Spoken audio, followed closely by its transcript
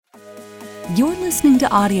You're listening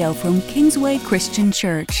to audio from Kingsway Christian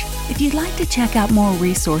Church. If you'd like to check out more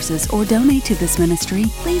resources or donate to this ministry,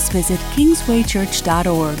 please visit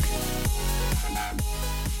kingswaychurch.org.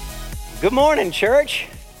 Good morning, church.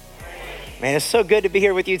 Man, it's so good to be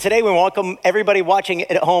here with you today. We welcome everybody watching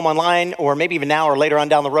at home online, or maybe even now or later on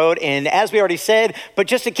down the road. And as we already said, but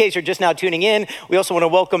just in case you're just now tuning in, we also want to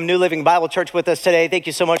welcome New Living Bible Church with us today. Thank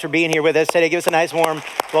you so much for being here with us today. Give us a nice warm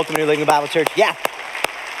welcome, New Living Bible Church. Yeah.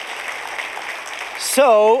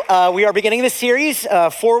 So we are beginning this series,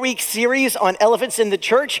 4-week series on elephants in the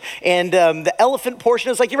church. And the elephant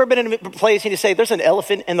portion is like, you ever been in a place and you say, there's an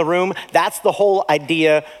elephant in the room? That's the whole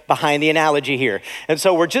idea behind the analogy here. And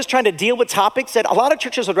so we're just trying to deal with topics that a lot of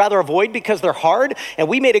churches would rather avoid because they're hard. And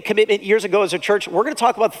we made a commitment years ago as a church, we're going to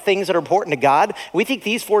talk about the things that are important to God. We think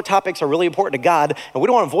these 4 topics are really important to God, and we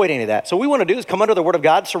don't want to avoid any of that. So what we want to do is come under the word of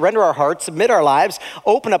God, surrender our hearts, submit our lives,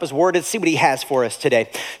 open up his word, and see what he has for us today.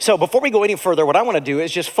 So before we go any further, what I want to do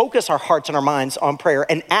is just focus our hearts and our minds on prayer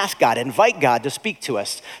and ask God, invite God to speak to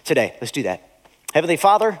us today. Let's do that. Heavenly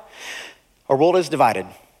Father, our world is divided,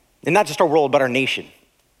 and not just our world, but our nation.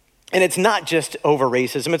 And it's not just over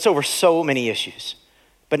racism, it's over so many issues,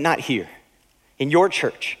 but not here. In your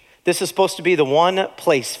church, this is supposed to be the one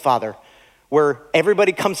place, Father, where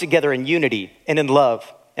everybody comes together in unity and in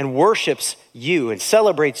love and worships you and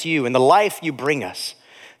celebrates you and the life you bring us.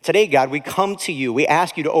 Today, God, we come to you. We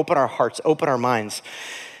ask you to open our hearts, open our minds.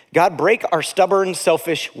 God, break our stubborn,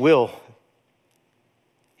 selfish will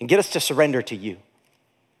and get us to surrender to you.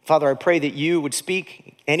 Father, I pray that you would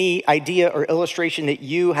speak any idea or illustration that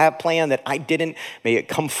you have planned that I didn't. May it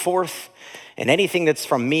come forth, and anything that's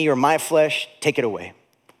from me or my flesh, take it away.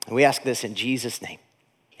 And we ask this in Jesus' name.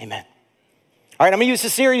 Amen. All right, I'm gonna use a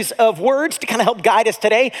series of words to kind of help guide us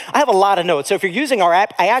today. I have a lot of notes. So if you're using our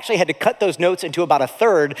app, I actually had to cut those notes into about a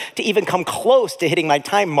third to even come close to hitting my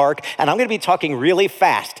time mark. And I'm gonna be talking really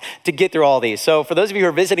fast to get through all these. So for those of you who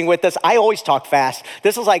are visiting with us, I always talk fast.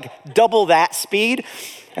 This is like double that speed.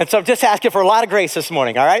 And so I'm just asking for a lot of grace this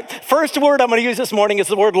morning, all right? First word I'm gonna use this morning is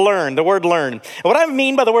the word learn, the word learn. And what I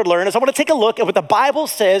mean by the word learn is I wanna take a look at what the Bible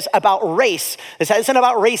says about race. This isn't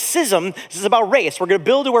about racism, this is about race. We're gonna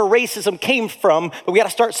build to where racism came from, but we gotta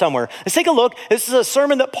start somewhere. Let's take a look. This is a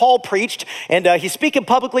sermon that Paul preached, and he's speaking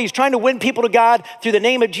publicly. He's trying to win people to God through the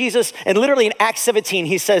name of Jesus. And literally in Acts 17,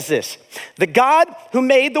 he says this: the God who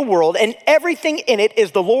made the world and everything in it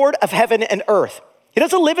is the Lord of heaven and earth. He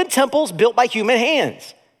doesn't live in temples built by human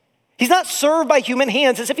hands. He's not served by human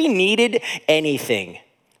hands as if he needed anything.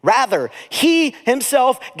 Rather, he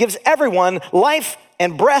himself gives everyone life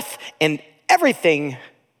and breath and everything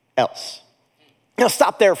else. Now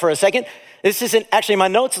stop there for a second. This isn't actually my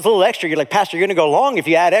notes, it's a little extra. You're like, Pastor, you're gonna go long if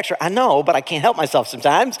you add extra. I know, but I can't help myself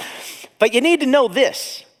sometimes. But you need to know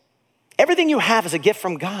this. Everything you have is a gift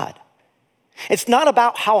from God. It's not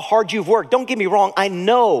about how hard you've worked. Don't get me wrong. I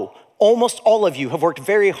know almost all of you have worked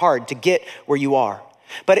very hard to get where you are.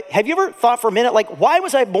 But have you ever thought for a minute, like, why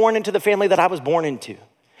was I born into the family that I was born into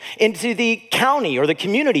the county or the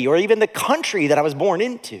community or even the country that I was born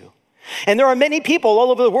into? And there are many people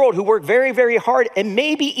all over the world who work very, very hard and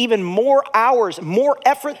maybe even more hours, more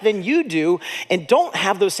effort than you do, and don't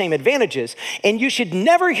have those same advantages. And you should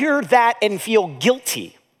never hear that and feel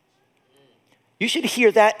guilty. You should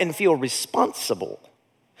hear that and feel responsible.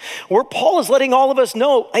 Where Paul is letting all of us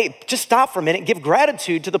know, hey, just stop for a minute, give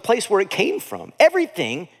gratitude to the place where it came from.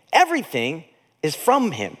 Everything is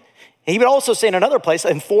from him. And he would also say in another place,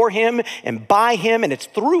 and for him and by him, and it's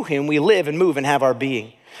through him we live and move and have our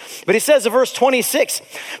being. But he says in verse 26,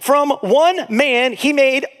 from one man he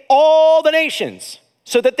made all the nations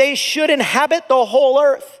so that they should inhabit the whole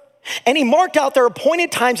earth. And he marked out their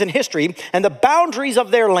appointed times in history and the boundaries of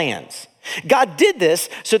their lands. God did this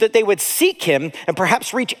so that they would seek him and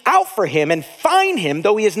perhaps reach out for him and find him,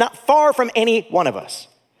 though he is not far from any one of us.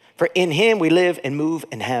 For in him we live and move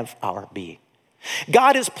and have our being.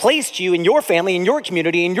 God has placed you in your family, in your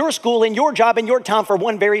community, in your school, in your job, in your town for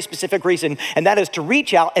one very specific reason, and that is to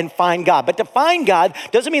reach out and find God. But to find God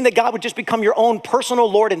doesn't mean that God would just become your own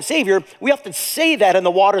personal Lord and Savior. We often say that in the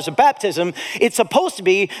waters of baptism. It's supposed to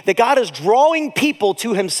be that God is drawing people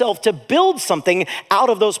to himself to build something out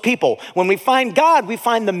of those people. When we find God, we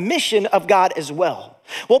find the mission of God as well.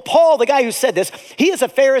 Well, Paul, the guy who said this, he is a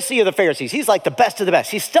Pharisee of the Pharisees. He's like the best of the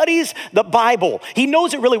best. He studies the Bible. He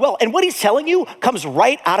knows it really well. And what he's telling you comes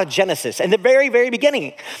right out of Genesis in the very, very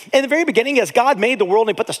beginning. In the very beginning, as God made the world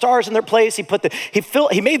and he put the stars in their place, he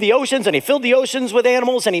made the oceans and he filled the oceans with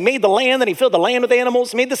animals, and he made the land and he filled the land with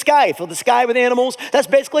animals. He made the sky, he filled the sky with animals. That's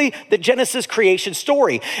basically the Genesis creation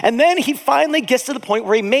story. And then he finally gets to the point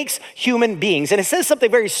where he makes human beings. And it says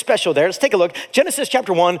something very special there. Let's take a look. Genesis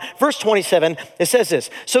chapter 1, verse 27, it says this.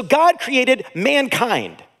 So God created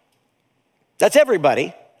mankind. That's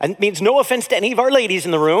everybody. And it means no offense to any of our ladies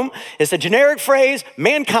in the room. It's a generic phrase,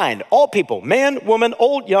 mankind, all people, man, woman,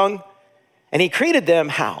 old, young. And he created them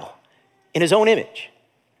how? In his own image.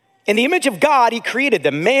 In the image of God, he created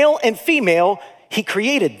them, male and female, he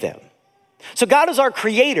created them. So God is our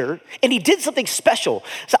creator, and he did something special.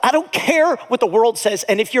 So I don't care what the world says.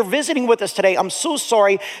 And if you're visiting with us today, I'm so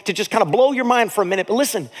sorry to just kind of blow your mind for a minute. But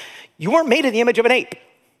listen, you weren't made in the image of an ape.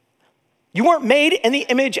 You weren't made in the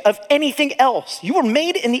image of anything else. You were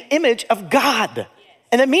made in the image of God.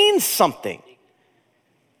 And it means something.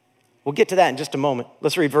 We'll get to that in just a moment.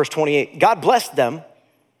 Let's read verse 28. God blessed them,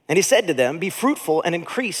 and he said to them, be fruitful and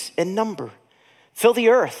increase in number. Fill the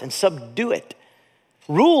earth and subdue it.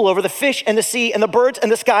 Rule over the fish and the sea and the birds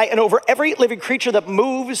and the sky and over every living creature that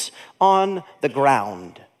moves on the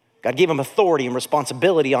ground. God gave him authority and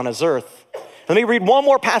responsibility on his earth. Let me read one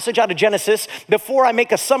more passage out of Genesis before I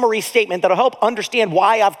make a summary statement that'll help understand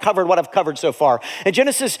why I've covered what I've covered so far. In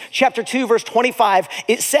Genesis chapter 2, verse 25,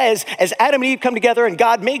 it says, as Adam and Eve come together and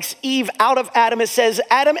God makes Eve out of Adam, it says,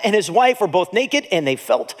 Adam and his wife were both naked and they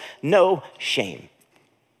felt no shame.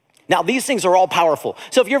 Now, these things are all powerful.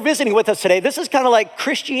 So if you're visiting with us today, this is kind of like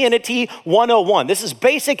Christianity 101. This is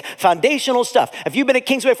basic foundational stuff. If you've been at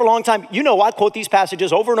Kingsway for a long time, you know I quote these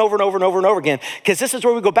passages over and over and over and over and over again, because this is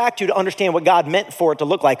where we go back to understand what God meant for it to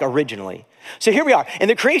look like originally. So here we are. In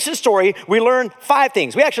the creation story, we learn 5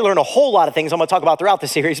 things. We actually learn a whole lot of things I'm going to talk about throughout the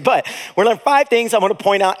series, but we learn 5 things I'm going to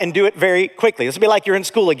point out and do it very quickly. This will be like you're in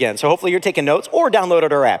school again, so hopefully you're taking notes or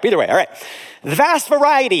downloaded our app. Either way, all right. The vast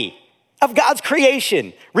variety of God's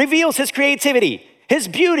creation reveals his creativity, his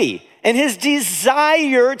beauty, and his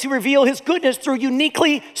desire to reveal his goodness through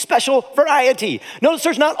uniquely special variety. Notice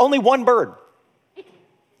there's not only one bird.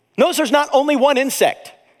 Notice there's not only one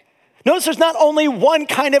insect. Notice there's not only one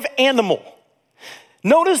kind of animal.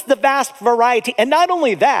 Notice the vast variety. And not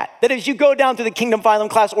only that as you go down to the kingdom,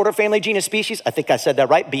 phylum, class, order, family, genus, species, I think I said that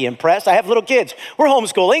right, be impressed. I have little kids. We're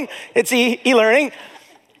homeschooling. It's e-learning.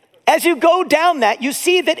 As you go down that, you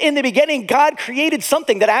see that in the beginning, God created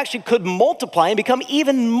something that actually could multiply and become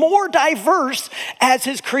even more diverse as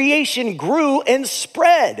his creation grew and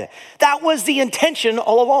spread. That was the intention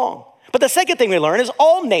all along. But the second thing we learn is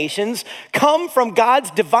all nations come from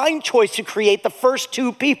God's divine choice to create the first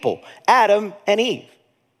 2 people, Adam and Eve.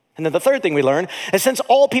 And then the third thing we learn is since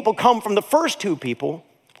all people come from the first 2 people,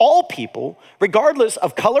 all people, regardless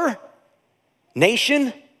of color,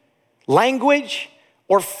 nation, language,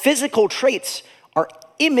 or physical traits, are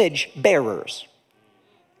image bearers.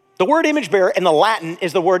 The word image bearer in the Latin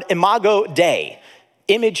is the word imago Dei,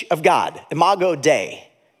 image of God, imago Dei.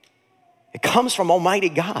 It comes from Almighty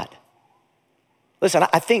God. Listen,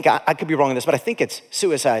 I think, I could be wrong on this, but I think it's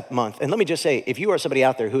Suicide Month. And let me just say, if you are somebody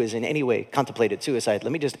out there who has in any way contemplated suicide,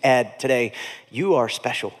 let me just add today, you are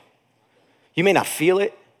special. You may not feel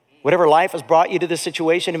it. Whatever life has brought you to this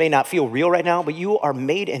situation, it may not feel real right now, but you are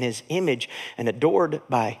made in his image and adored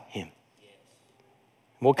by him.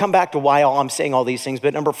 We'll come back to why I'm saying all these things,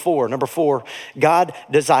 but number four, God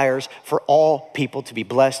desires for all people to be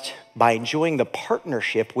blessed by enjoying the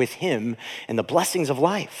partnership with him and the blessings of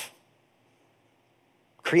life.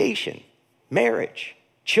 Creation, marriage,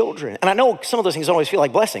 children. And I know some of those things don't always feel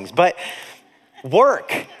like blessings, but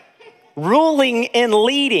work, ruling and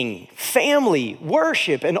leading, family,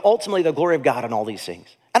 worship, and ultimately the glory of God and all these things.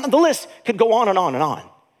 And the list could go on and on and on.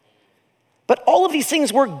 But all of these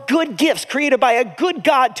things were good gifts created by a good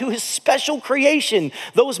God to his special creation,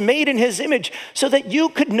 those made in his image, so that you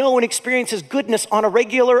could know and experience his goodness on a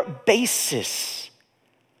regular basis.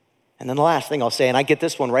 And then the last thing I'll say, and I get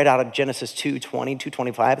this one right out of Genesis 2:20,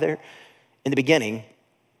 2:25 there. In the beginning,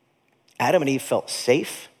 Adam and Eve felt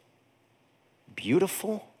safe,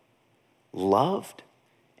 beautiful, loved,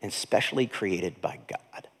 and specially created by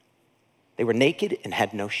God. They were naked and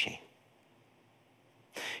had no shame.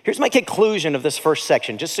 Here's my conclusion of this first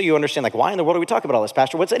section, just so you understand, like, why in the world are we talking about all this,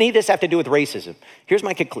 Pastor? What's any of this have to do with racism? Here's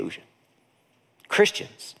my conclusion.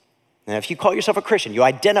 Christians, and if you call yourself a Christian, you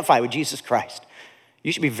identify with Jesus Christ,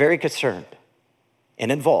 you should be very concerned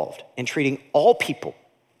and involved in treating all people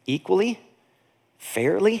equally,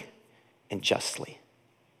 fairly, and justly.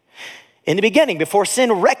 In the beginning, before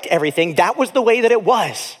sin wrecked everything, that was the way that it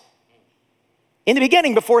was. In the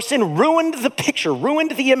beginning, before sin ruined the picture,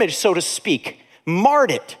 ruined the image, so to speak,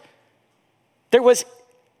 marred it, there was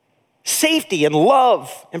safety and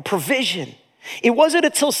love and provision. It wasn't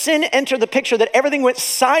until sin entered the picture that everything went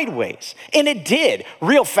sideways, and it did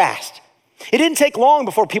real fast. It didn't take long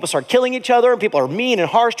before people started killing each other and people are mean and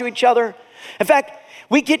harsh to each other. In fact,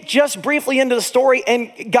 we get just briefly into the story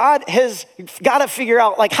and God has got to figure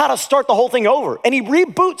out like how to start the whole thing over. And he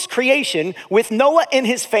reboots creation with Noah and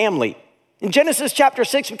his family. In Genesis chapter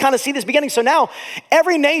 6, we kind of see this beginning. So now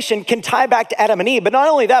every nation can tie back to Adam and Eve, but not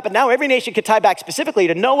only that, but now every nation can tie back specifically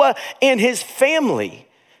to Noah and his family.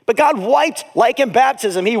 But God wiped, like in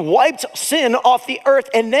baptism, he wiped sin off the earth,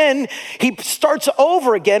 and then he starts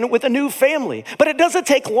over again with a new family. But it doesn't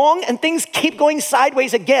take long, and things keep going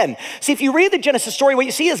sideways again. See, if you read the Genesis story, what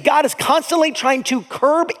you see is God is constantly trying to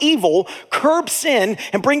curb evil, curb sin,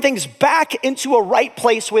 and bring things back into a right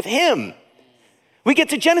place with him. We get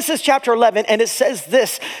to Genesis chapter 11, and it says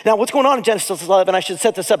this. Now, what's going on in Genesis 11? I should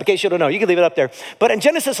set this up in case you don't know. You can leave it up there. But in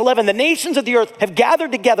Genesis 11, the nations of the earth have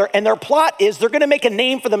gathered together, and their plot is they're going to make a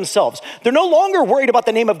name for themselves. They're no longer worried about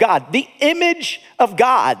the name of God, the image of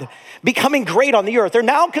God becoming great on the earth. They're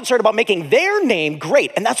now concerned about making their name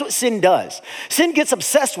great, and that's what sin does. Sin gets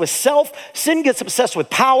obsessed with self. Sin gets obsessed with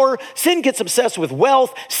power. Sin gets obsessed with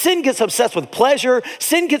wealth. Sin gets obsessed with pleasure.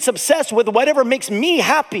 Sin gets obsessed with whatever makes me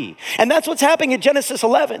happy. And that's what's happening in Genesis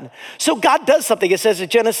 11. So God does something. It says in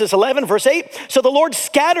Genesis 11, verse 8, so the Lord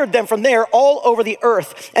scattered them from there all over the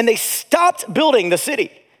earth, and they stopped building the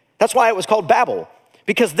city. That's why it was called Babel,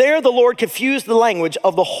 because there the Lord confused the language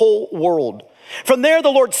of the whole world. From there, the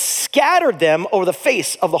Lord scattered them over the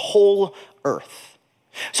face of the whole earth.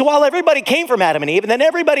 So while everybody came from Adam and Eve, and then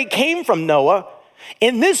everybody came from Noah,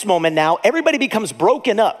 in this moment now, everybody becomes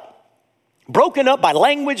broken up by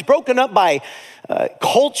language, broken up by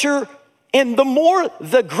culture. And the more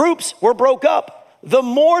the groups were broke up, the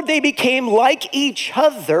more they became like each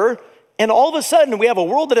other. And all of a sudden, we have a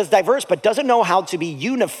world that is diverse, but doesn't know how to be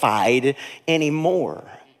unified anymore.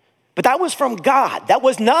 But that was from God. That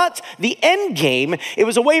was not the end game. It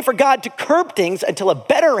was a way for God to curb things until a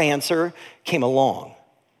better answer came along.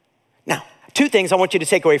 Now, two things I want you to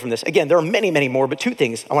take away from this. Again, there are many, many more, but two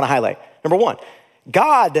things I want to highlight. Number one,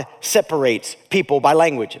 God separates people by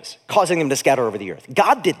languages, causing them to scatter over the earth.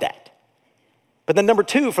 God did that. But then number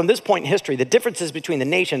two, from this point in history, the differences between the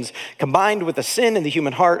nations combined with the sin in the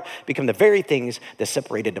human heart become the very things that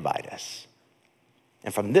separate and divide us.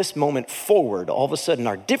 And from this moment forward, all of a sudden,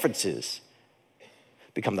 our differences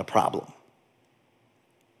become the problem.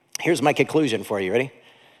 Here's my conclusion for you. Ready?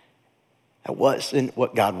 That wasn't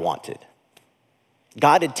what God wanted.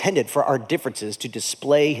 God intended for our differences to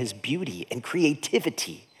display his beauty and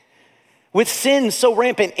creativity. With sin so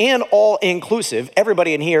rampant and all-inclusive,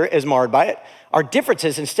 everybody in here is marred by it. Our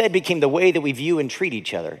differences instead became the way that we view and treat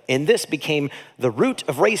each other. And this became the root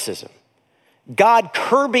of racism. God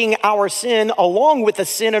curbing our sin along with the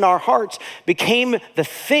sin in our hearts became the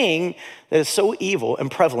thing that is so evil and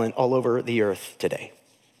prevalent all over the earth today.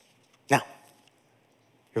 Now,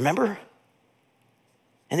 remember?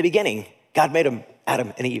 In the beginning, God made them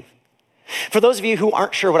Adam and Eve. For those of you who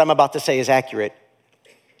aren't sure what I'm about to say is accurate,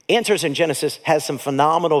 Answers in Genesis has some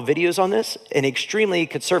phenomenal videos on this, an extremely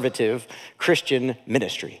conservative Christian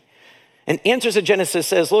ministry. And Answers in Genesis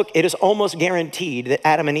says, look, it is almost guaranteed that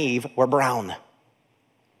Adam and Eve were brown.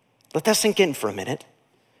 Let that sink in for a minute.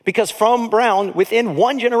 Because from brown, within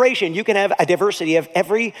one generation, you can have a diversity of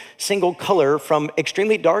every single color from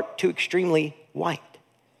extremely dark to extremely white.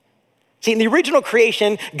 See, in the original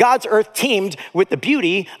creation, God's earth teemed with the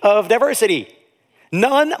beauty of diversity.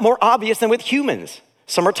 None more obvious than with humans.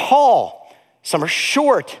 Some are tall, some are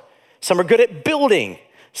short, some are good at building,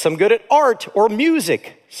 some good at art or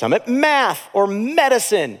music, some at math or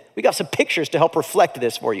medicine. We got some pictures to help reflect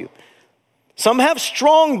this for you. Some have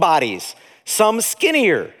strong bodies, some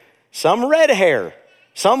skinnier, some red hair,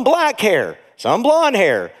 some black hair, some blonde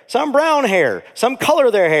hair, some brown hair, some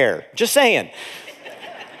color their hair. Just saying.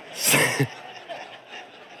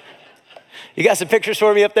 You got some pictures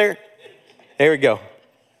for me up there? There we go.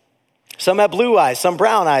 Some have blue eyes, some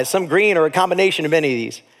brown eyes, some green, or a combination of many of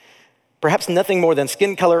these. Perhaps nothing more than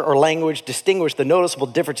skin color or language distinguish the noticeable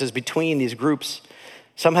differences between these groups.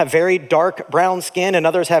 Some have very dark brown skin and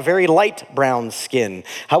others have very light brown skin.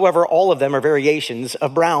 However, all of them are variations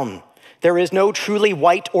of brown. There is no truly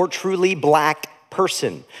white or truly black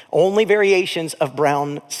person, only variations of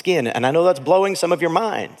brown skin. And I know that's blowing some of your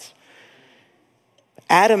minds.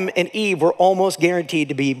 Adam and Eve were almost guaranteed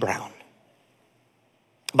to be brown.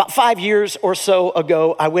 About 5 years or so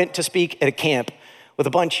ago, I went to speak at a camp with a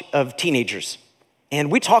bunch of teenagers.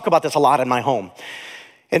 And we talk about this a lot in my home.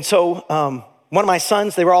 And so one of my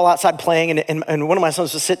sons, they were all outside playing, and one of my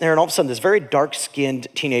sons was sitting there, and all of a sudden this very dark-skinned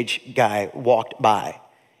teenage guy walked by.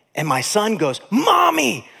 And my son goes,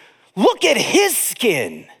 "Mommy, look at his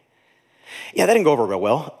skin." Yeah, that didn't go over real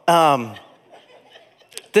well.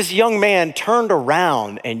 This young man turned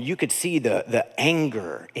around, and you could see the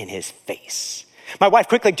anger in his face. My wife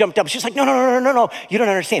quickly jumped up. She's like, no, you don't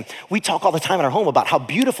understand. We talk all the time in our home about how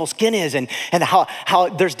beautiful skin is and how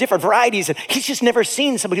there's different varieties. And he's just never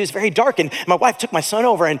seen somebody who's very dark. And my wife took my son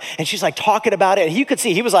over, and she's like talking about it. And you could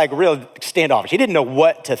see he was like real standoffish. He didn't know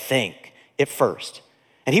what to think at first.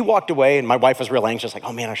 And he walked away, and my wife was real anxious, like,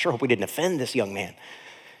 oh man, I sure hope we didn't offend this young man.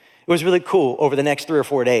 It was really cool over the next 3 or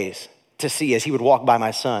 4 days to see as he would walk by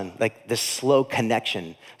my son, like this slow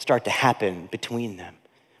connection start to happen between them.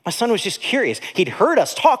 My son was just curious. He'd heard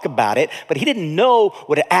us talk about it, but he didn't know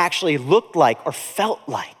what it actually looked like or felt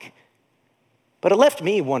like. But it left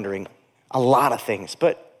me wondering a lot of things.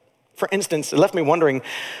 But for instance, it left me wondering,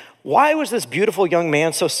 why was this beautiful young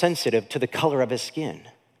man so sensitive to the color of his skin?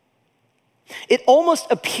 It almost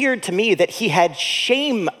appeared to me that he had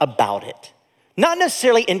shame about it. Not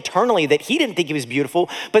necessarily internally that he didn't think he was beautiful,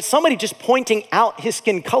 but somebody just pointing out his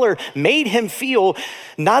skin color made him feel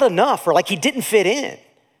not enough or like he didn't fit in.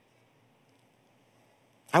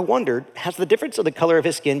 I wondered, has the difference of the color of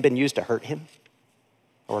his skin been used to hurt him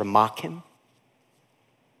or to mock him?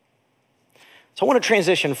 So I want to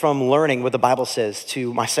transition from learning what the Bible says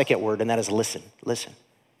to my second word, and that is listen. Listen.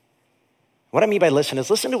 What I mean by listen is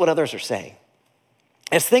listen to what others are saying.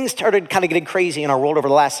 As things started kind of getting crazy in our world over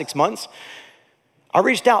the last 6 months, I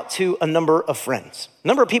reached out to a number of friends, a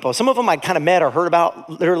number of people. Some of them I'd kind of met or heard about,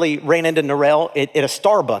 literally ran into Narelle at a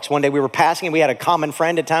Starbucks. One day we were passing and we had a common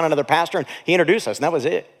friend in town, another pastor, and he introduced us, and that was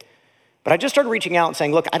it. But I just started reaching out and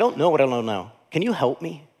saying, look, I don't know what I don't know. Can you help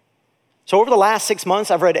me? So over the last 6 months,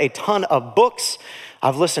 I've read a ton of books.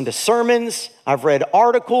 I've listened to sermons. I've read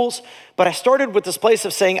articles. But I started with this place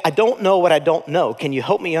of saying, I don't know what I don't know. Can you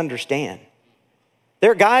help me understand?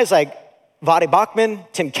 There are guys like Voddie Baucham,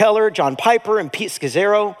 Tim Keller, John Piper, and Pete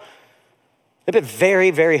Scazzero. They've been very,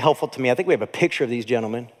 very helpful to me. I think we have a picture of these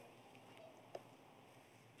gentlemen.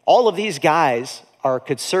 All of these guys are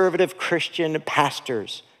conservative Christian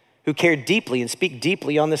pastors who care deeply and speak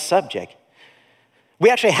deeply on this subject. We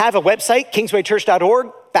actually have a website,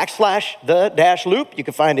 kingswaychurch.org/the-loop. You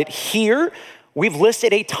can find it here. We've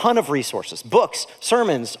listed a ton of resources, books,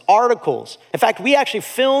 sermons, articles. In fact, we actually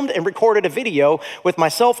filmed and recorded a video with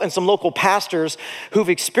myself and some local pastors who've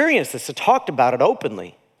experienced this and talked about it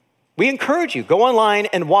openly. We encourage you, go online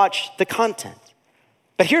and watch the content.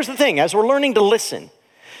 But here's the thing, as we're learning to listen,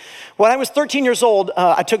 when I was 13 years old,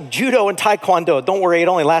 I took judo and taekwondo. Don't worry, it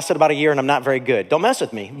only lasted about a year and I'm not very good. Don't mess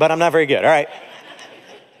with me, but I'm not very good, all right?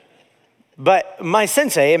 But my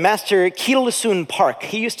sensei, Master Kirill Park,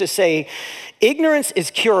 he used to say, ignorance is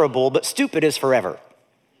curable, but stupid is forever.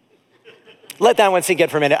 Let that one sink in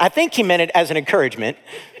for a minute. I think he meant it as an encouragement.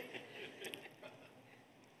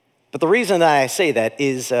 But the reason that I say that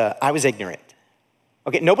is I was ignorant.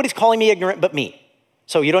 Okay, nobody's calling me ignorant but me.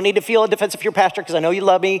 So you don't need to feel defensive for your pastor because I know you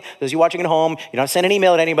love me. Those of you watching at home, you don't send an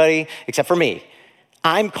email to anybody except for me.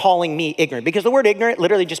 I'm calling me ignorant because the word ignorant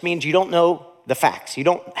literally just means you don't know the facts. You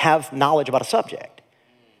don't have knowledge about a subject.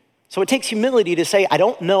 So it takes humility to say, I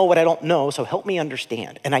don't know what I don't know, so help me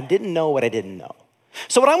understand. And I didn't know what I didn't know.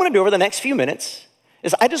 So what I'm gonna do over the next few minutes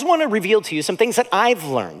is I just wanna reveal to you some things that I've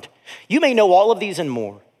learned. You may know all of these and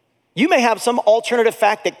more. You may have some alternative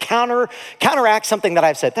fact that counteracts something that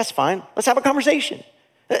I've said. That's fine, let's have a conversation.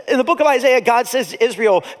 In the book of Isaiah, God says to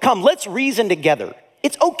Israel, come, let's reason together.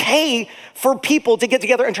 It's okay for people to get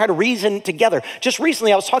together and try to reason together. Just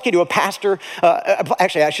recently, I was talking to a pastor,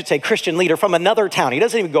 actually, I should say Christian leader from another town. He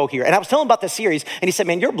doesn't even go here. And I was telling him about this series, and he said,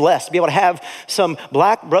 man, you're blessed to be able to have some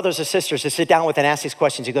black brothers and sisters to sit down with and ask these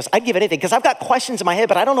questions. He goes, I'd give anything, because I've got questions in my head,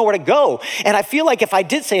 but I don't know where to go. And I feel like if I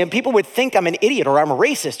did say them, people would think I'm an idiot or I'm a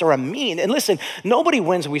racist or I'm mean. And listen, nobody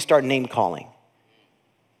wins when we start name calling.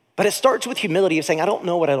 But it starts with humility of saying, I don't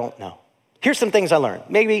know what I don't know. Here's some things I learned,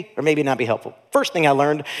 maybe or maybe not be helpful. First thing I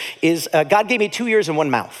learned is God gave me 2 ears and one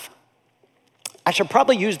mouth. I should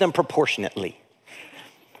probably use them proportionately.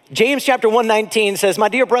 James chapter 1:19 says, my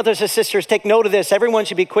dear brothers and sisters, take note of this. Everyone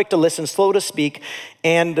should be quick to listen, slow to speak,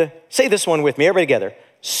 and say this one with me, everybody together.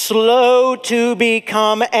 Slow to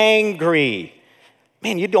become angry.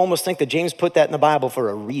 Man, you'd almost think that James put that in the Bible for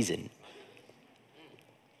a reason.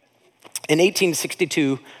 In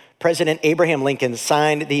 1862, President Abraham Lincoln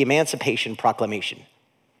signed the Emancipation Proclamation,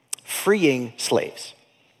 freeing slaves.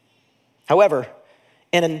 However,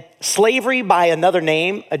 and in Slavery by Another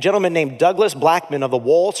Name, a gentleman named Douglas Blackman of the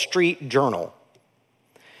Wall Street Journal.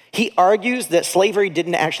 He argues that slavery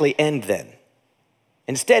didn't actually end then.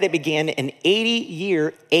 Instead, it began an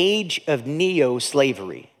 80-year age of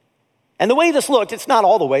neo-slavery. And the way this looked, it's not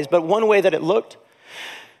all the ways, but one way that it looked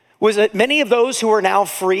was that many of those who were now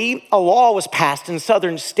free, a law was passed in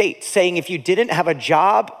southern states saying if you didn't have a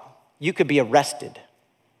job, you could be arrested.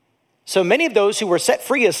 So many of those who were set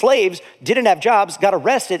free as slaves, didn't have jobs, got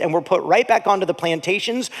arrested, and were put right back onto the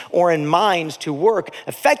plantations or in mines to work,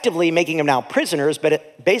 effectively making them now prisoners,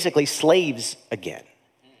 but basically slaves again.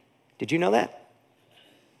 Did you know that?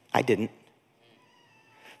 I didn't.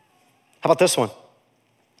 How about this one?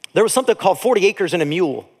 There was something called 40 acres and a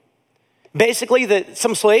mule. Basically,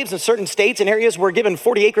 some slaves in certain states and areas were given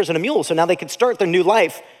 40 acres and a mule, so now they could start their new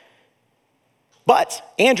life. But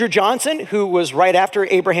Andrew Johnson, who was right after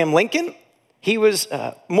Abraham Lincoln, he was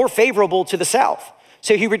more favorable to the South.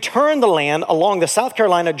 So he returned the land along the South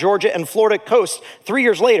Carolina, Georgia, and Florida coast 3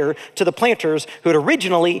 years later to the planters who had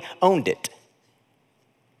originally owned it.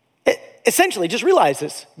 Essentially, just realize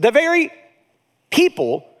this. The very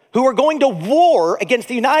people who were going to war against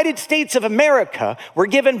the United States of America were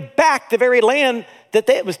given back the very land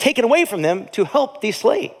that was taken away from them to help these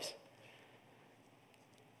slaves.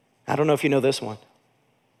 I don't know if you know this one,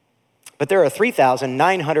 but there are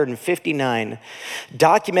 3,959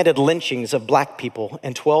 documented lynchings of black people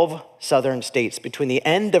in 12 southern states between the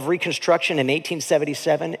end of Reconstruction in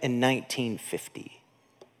 1877 and 1950.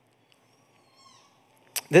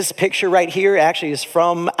 This picture right here actually is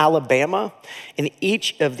from Alabama, and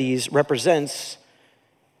each of these represents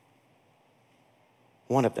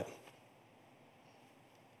one of them.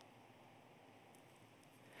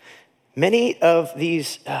 Many of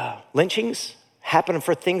these lynchings happen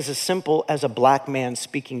for things as simple as a black man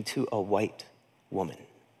speaking to a white woman.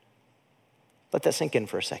 Let that sink in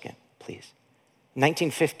for a second, please.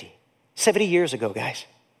 1950, 70 years ago, guys.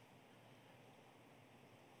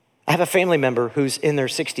 I have a family member who's in their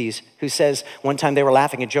 60s who says one time they were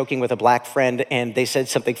laughing and joking with a black friend and they said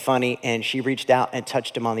something funny and she reached out and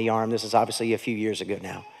touched him on the arm. This is obviously a few years ago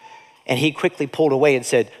now. And he quickly pulled away and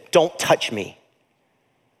said, "Don't touch me."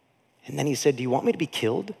 And then he said, "Do you want me to be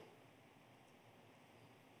killed?"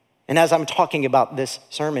 And as I'm talking about this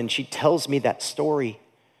sermon, she tells me that story.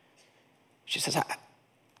 She says, I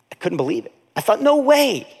couldn't believe it. I thought, no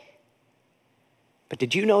way. But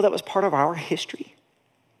did you know that was part of our history?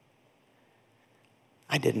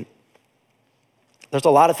 I didn't. There's a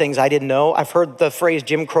lot of things I didn't know. I've heard the phrase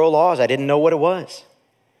Jim Crow laws. I didn't know what it was.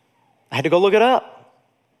 I had to go look it up.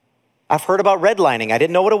 I've heard about redlining. I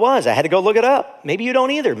didn't know what it was. I had to go look it up. Maybe you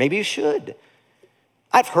don't either. Maybe you should.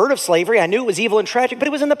 I've heard of slavery. I knew it was evil and tragic, but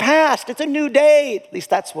it was in the past. It's a new day. At least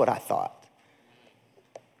that's what I thought.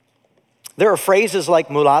 There are phrases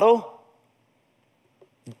like mulatto,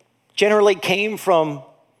 generally came from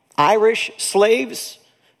Irish slaves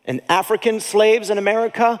and African slaves in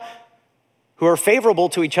America who are favorable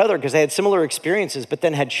to each other because they had similar experiences, but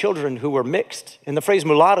then had children who were mixed. And the phrase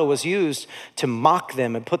mulatto was used to mock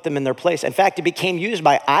them and put them in their place. In fact, it became used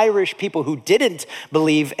by Irish people who didn't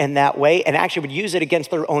believe in that way and actually would use it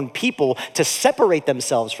against their own people to separate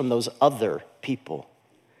themselves from those other people.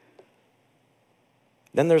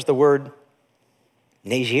 Then there's the word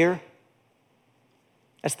Niger.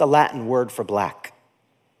 That's the Latin word for black.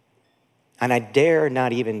 And I dare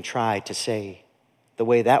not even try to say the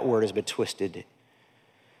way that word has been twisted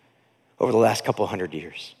over the last couple hundred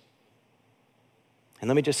years. And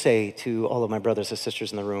let me just say to all of my brothers and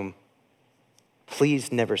sisters in the room,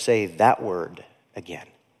 please never say that word again.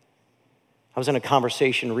 I was in a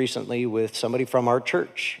conversation recently with somebody from our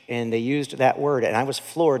church, and they used that word, and I was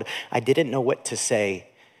floored. I didn't know what to say.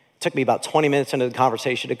 It took me about 20 minutes into the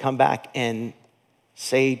conversation to come back and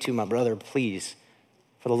say to my brother, please,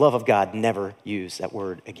 for the love of God, never use that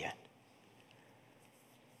word again.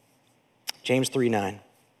 James 3:9.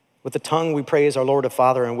 With the tongue we praise our Lord and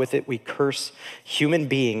Father, and with it we curse human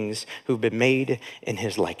beings who've been made in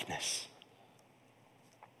his likeness.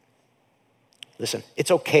 Listen, it's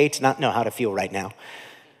okay to not know how to feel right now.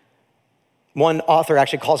 One author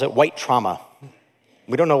actually calls it white trauma.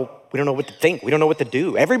 We don't know what to think. We don't know what to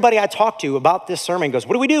do. Everybody I talk to about this sermon goes,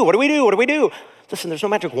 what do we do? What do we do? What do we do? Listen, there's no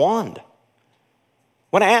magic wand.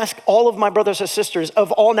 When I ask all of my brothers and sisters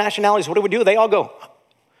of all nationalities, what do we do? They all go,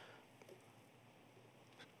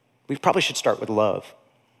 we probably should start with love.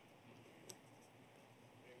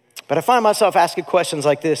 But I find myself asking questions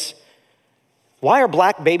like this. Why are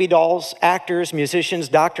black baby dolls, actors, musicians,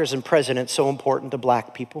 doctors, and presidents so important to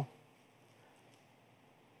black people?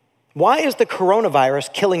 Why is the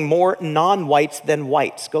coronavirus killing more non-whites than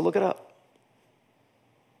whites? Go look it up.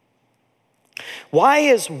 Why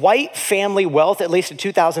is white family wealth, at least in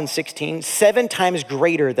 2016, 7 times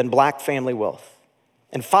greater than black family wealth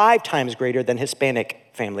and 5 times greater than Hispanic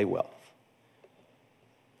family wealth?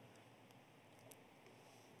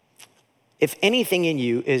 If anything in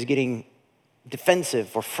you is getting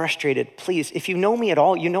defensive or frustrated, please, if you know me at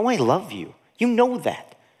all, you know I love you. You know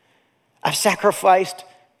that. I've sacrificed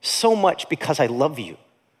so much because I love you.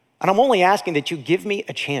 And I'm only asking that you give me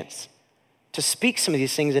a chance to speak some of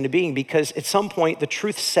these things into being, because at some point the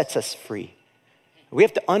truth sets us free. We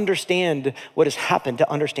have to understand what has happened to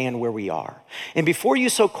understand where we are. And before you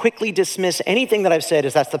so quickly dismiss anything that I've said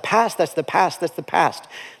as that's the past, that's the past, that's the past.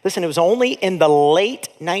 Listen, it was only in the late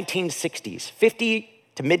 1960s, 50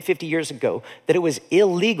 to mid 50 years ago, that it was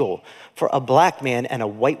illegal for a black man and a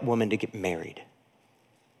white woman to get married.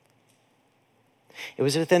 It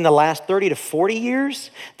was within the last 30 to 40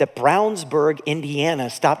 years that Brownsburg, Indiana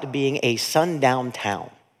stopped being a sundown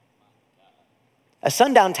town. A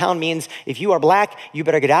sundown town means if you are black, you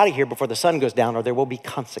better get out of here before the sun goes down or there will be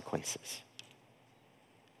consequences.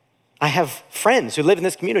 I have friends who live in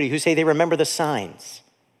this community who say they remember the signs.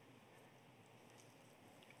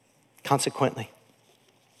 Consequently,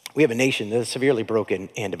 we have a nation that is severely broken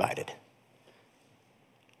and divided.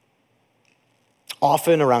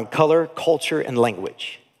 Often around color, culture, and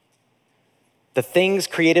language. The things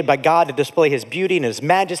created by God to display his beauty and his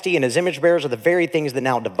majesty and his image bearers are the very things that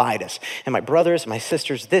now divide us. And my brothers, my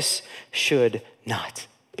sisters, this should not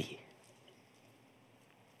be.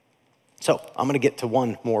 So I'm going to get to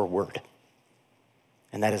one more word,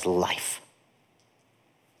 and that is life.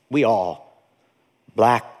 We all,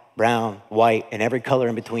 black, brown, white, and every color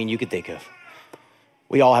in between you could think of,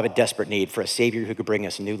 we all have a desperate need for a Savior who could bring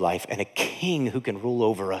us new life and a king who can rule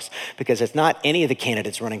over us, because it's not any of the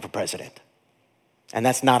candidates running for president. And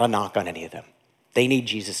that's not a knock on any of them. They need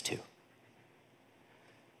Jesus too.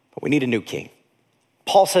 But we need a new king.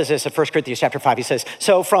 Paul says this in 1 Corinthians chapter 5. He says,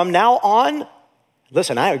 so from now on,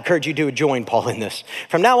 listen, I encourage you to join Paul in this.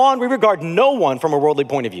 From now on, we regard no one from a worldly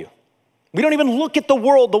point of view. We don't even look at the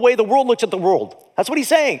world the way the world looks at the world. That's what he's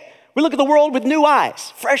saying. We look at the world with new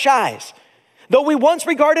eyes, fresh eyes. Though we once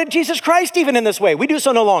regarded Jesus Christ even in this way, we do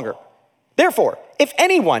so no longer. Therefore, if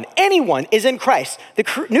anyone is in Christ,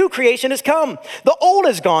 the new creation has come. The old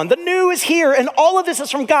is gone, the new is here, and all of this is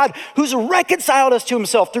from God, who's reconciled us to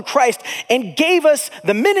himself through Christ and gave us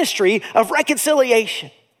the ministry of reconciliation.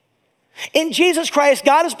 In Jesus Christ,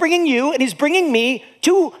 God is bringing you and he's bringing me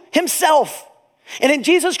to himself. And in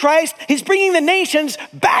Jesus Christ, he's bringing the nations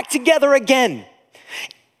back together again.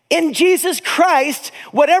 In Jesus Christ,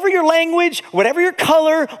 whatever your language, whatever your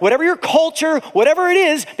color, whatever your culture, whatever it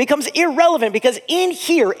is, becomes irrelevant, because in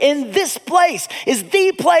here, in this place, is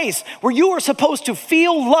the place where you are supposed to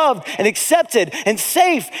feel loved and accepted and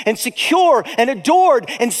safe and secure and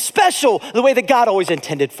adored and special the way that God always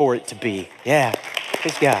intended for it to be. Yeah,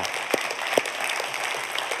 praise God.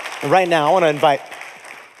 And right now, I want to invite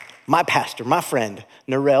my pastor, my friend,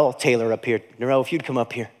 Narelle Taylor up here. Narelle, if you'd come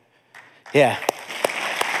up here. Yeah.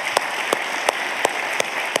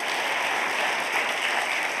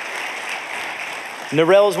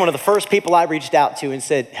 Narelle is one of the first people I reached out to and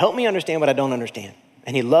said, help me understand what I don't understand.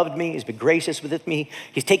 And he loved me, he's been gracious with me,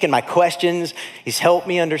 he's taken my questions, he's helped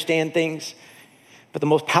me understand things. But the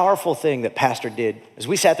most powerful thing that Pastor did is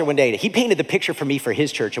we sat there one day, he painted the picture for me for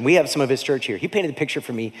his church, and we have some of his church here. He painted the picture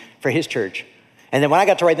for me for his church. And then when I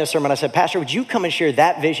got to write this sermon, I said, Pastor, would you come and share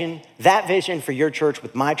that vision for your church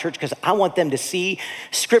with my church? Because I want them to see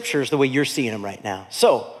scriptures the way you're seeing them right now.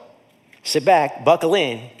 So sit back, buckle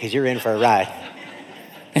in, because you're in for a ride.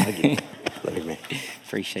 Love you, man.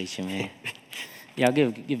 Appreciate you, man. Y'all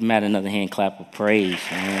give Matt another hand clap of praise,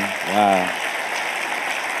 man. Wow.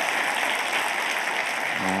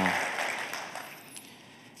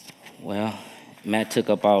 Well, Matt took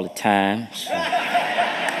up all the time, so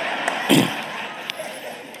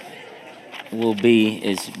we'll be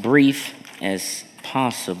as brief as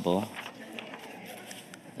possible.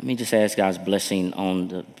 Let me just ask God's blessing on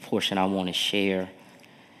the portion I want to share.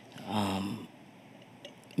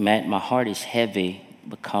 Matt, my heart is heavy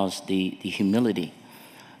because the humility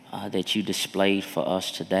that you displayed for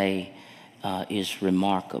us today is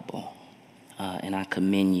remarkable. And I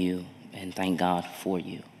commend you and thank God for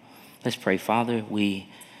you. Let's pray. Father, we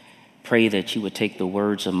pray that you would take the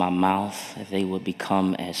words of my mouth, that they would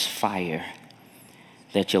become as fire,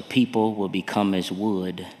 that your people will become as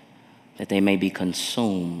wood, that they may be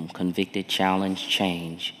consumed, convicted, challenged,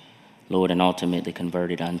 changed, Lord, and ultimately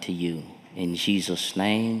converted unto you. In Jesus'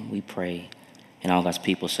 name we pray. And all God's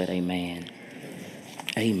people said amen.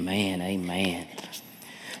 Amen, amen.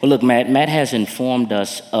 Well, look, Matt has informed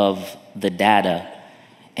us of the data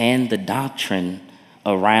and the doctrine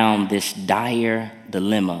around this dire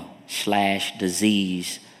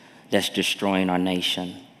dilemma/disease that's destroying our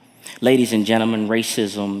nation. Ladies and gentlemen,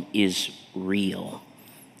 racism is real.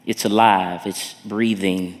 It's alive, it's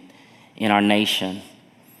breathing in our nation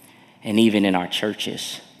and even in our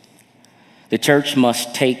churches. The church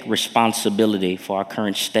must take responsibility for our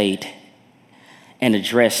current state and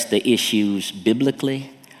address the issues biblically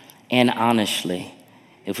and honestly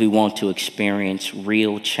if we want to experience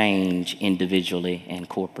real change individually and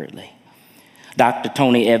corporately. Dr.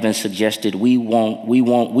 Tony Evans suggested we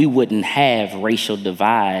wouldn't have racial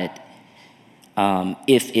divide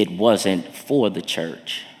if it wasn't for the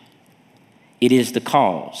church. It is the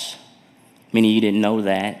cause. Many of you didn't know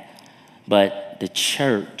that, but the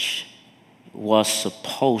church was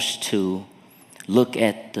supposed to look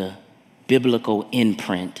at the biblical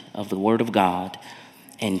imprint of the Word of God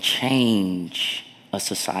and change a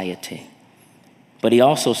society. But he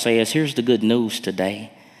also says, here's the good news today,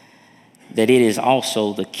 that it is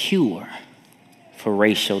also the cure for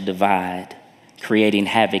racial divide, creating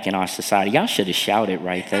havoc in our society. Y'all should have shouted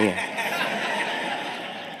right there.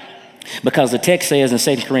 Because the text says in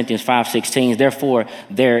 2 Corinthians 5:16, therefore,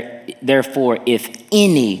 if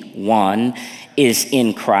anyone is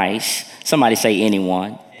in Christ, somebody say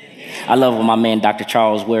anyone. I love what my man Dr.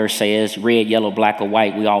 Charles Ware says, red, yellow, black, or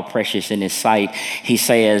white, we all precious in his sight. He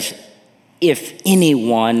says, if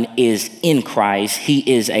anyone is in Christ, he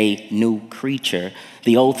is a new creature.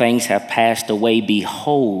 The old things have passed away.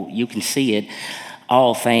 Behold, you can see it.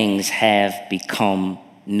 All things have become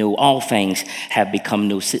new. All things have become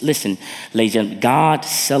new. Listen, ladies and gentlemen, God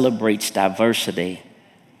celebrates diversity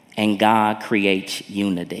and God creates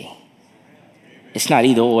unity. It's not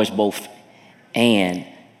either or, it's both and.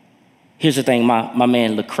 Here's the thing, my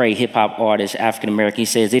man Lecrae, hip hop artist, African American, he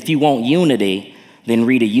says, if you want unity, then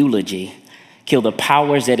read a eulogy. Kill the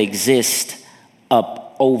powers that exist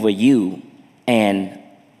up over you and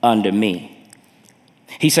under me.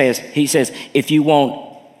 He says, if you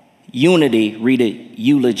want unity, read a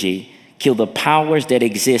eulogy. Kill the powers that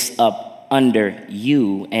exist up under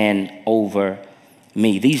you and over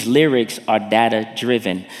me. These lyrics are data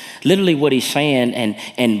driven. Literally what he's saying,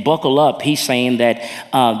 and buckle up, he's saying that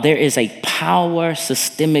there is a power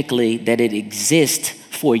systemically that it exists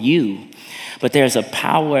for you, but there's a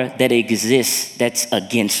power that exists that's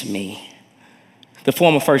against me. The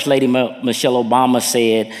former First Lady Michelle Obama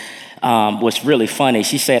said, what's really funny,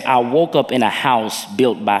 she said, I woke up in a house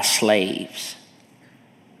built by slaves.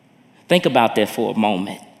 Think about that for a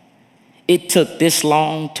moment. It took this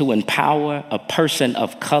long to empower a person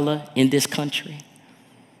of color in this country.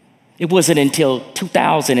 It wasn't until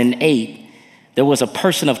 2008 there was a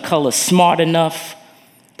person of color smart enough,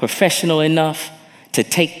 professional enough to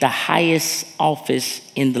take the highest office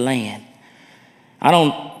in the land. I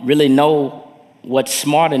don't really know what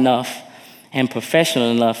smart enough and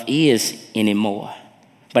professional enough is anymore,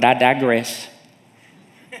 but I digress.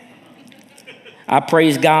 I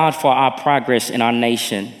praise God for our progress in our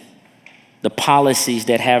nation, the policies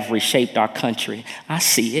that have reshaped our country. I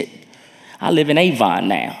see it. I live in Avon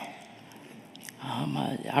now.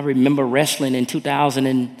 I remember wrestling in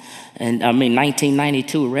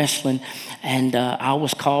 1992 wrestling, and I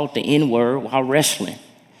was called the N-word while wrestling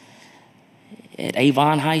at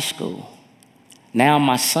Avon High School. Now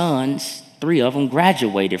my sons, 3 of them,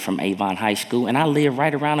 graduated from Avon High School, and I live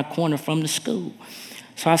right around the corner from the school.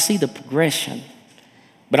 So I see the progression,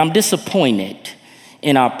 but I'm disappointed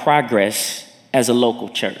in our progress as a local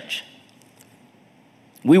church.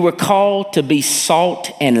 We were called to be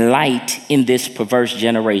salt and light in this perverse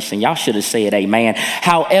generation. Y'all should have said amen.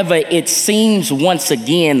 However, it seems once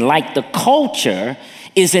again like the culture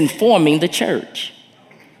is informing the church.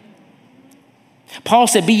 Paul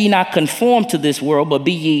said, be ye not conformed to this world, but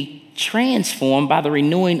be ye transformed by the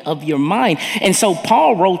renewing of your mind. And so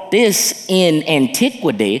Paul wrote this in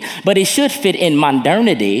antiquity, but it should fit in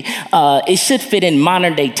modernity. It should fit in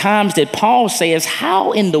modern day times, that Paul says,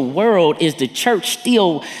 how in the world is the church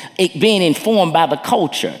still being informed by the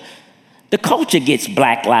culture? The culture gets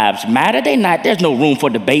Black Lives Matter. There's no room for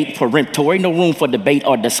debate, for peremptory, no room for debate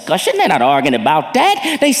or discussion. They're not arguing about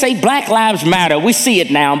that. They say Black Lives Matter. We see it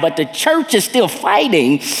now, but the church is still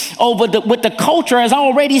fighting over what the culture has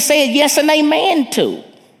already said yes and amen to.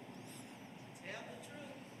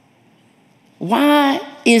 Why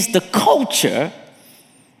is the culture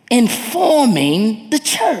informing the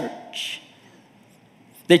church?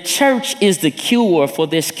 The church is the cure for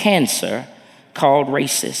this cancer called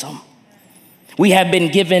racism. We have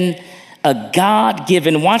been given a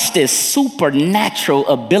God-given, watch this, supernatural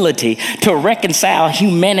ability to reconcile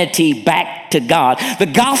humanity back to God. The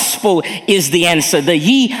gospel is the answer, the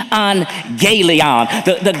evangelion,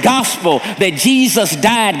 the gospel that Jesus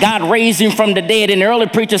died, God raised him from the dead. And the early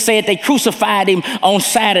preacher said they crucified him on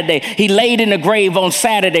Saturday. He laid in the grave on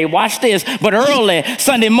Saturday. Watch this. But early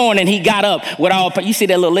Sunday morning, he got up with all, you see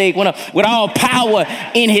that little leg went up, with all power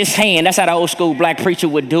in his hand. That's how the old school black preacher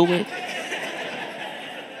would do it.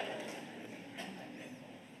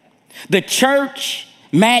 The church,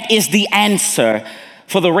 Matt, is the answer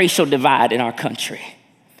for the racial divide in our country.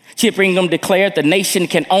 Chip Ingham declared the nation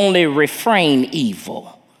can only refrain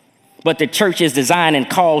evil, but the church is designed and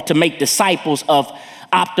called to make disciples of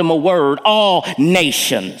optimal word, all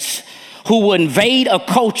nations who will invade a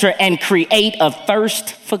culture and create a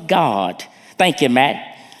thirst for God. Thank you,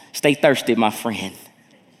 Matt. Stay thirsty, my friend.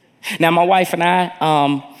 Now, my wife and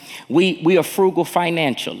I, we are frugal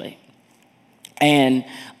financially. And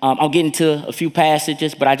I'll get into a few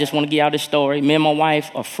passages, but I just want to give y'all this story. Me and my wife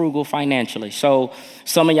are frugal financially. So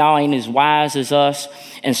some of y'all ain't as wise as us.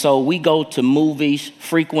 And so we go to movies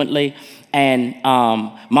frequently. And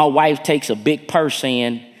my wife takes a big purse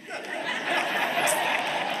in.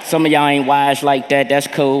 Some of y'all ain't wise like that. That's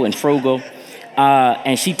cool and frugal.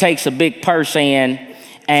 And she takes a big purse in.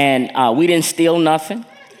 And we didn't steal nothing.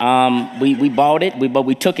 We bought it, but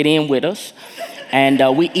we took it in with us.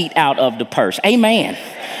 And we eat out of the purse. Amen.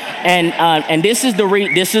 And this is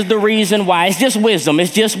the reason why. It's just wisdom.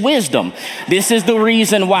 It's just wisdom. This is the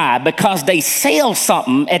reason why. Because they sell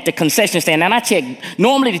something at the concession stand. And I checked.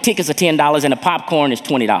 Normally the tickets are $10 and the popcorn is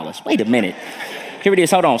 $20. Wait a minute. Here it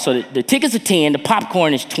is. Hold on. So the tickets are $10. The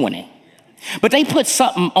popcorn is $20. But they put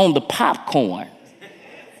something on the popcorn.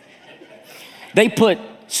 They put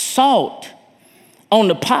salt on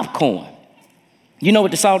the popcorn. You know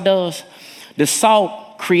what the salt does? The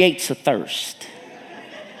salt creates a thirst.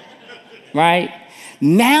 Right?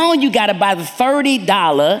 Now you got to buy the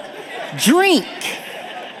 $30 drink.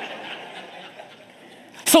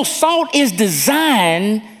 So salt is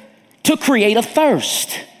designed to create a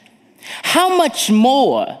thirst. How much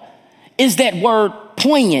more is that word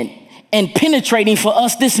poignant and penetrating for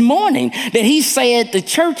us this morning, that he said the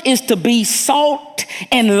church is to be salt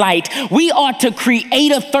and light. We are to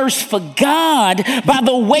create a thirst for God by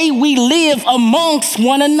the way we live amongst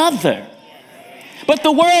one another. But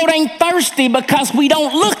the world ain't thirsty because we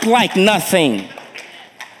don't look like nothing.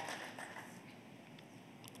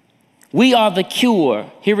 We are the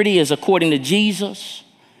cure. Here it is, according to Jesus,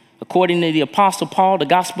 according to the Apostle Paul, the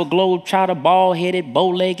gospel globetrotter, bald-headed,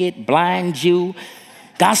 bow-legged, blind Jew,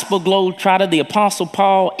 gospel globetrotter, the Apostle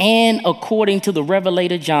Paul, and according to the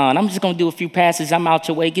Revelator John. I'm just going to do a few passages. I'm out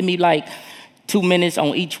your way. Give me like 2 minutes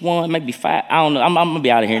on each one, maybe 5. I don't know. I'm going to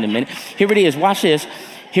be out of here in a minute. Here it is. Watch this.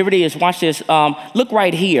 Here it is. Watch this. Look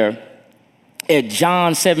right here at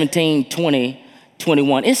John 17, 20,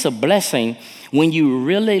 21. It's a blessing when you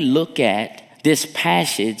really look at this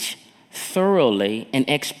passage thoroughly and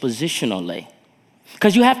expositionally.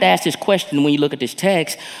 Because you have to ask this question when you look at this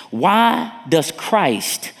text. Why does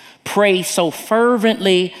Christ pray so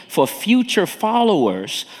fervently for future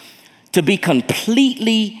followers to be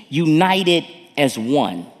completely united as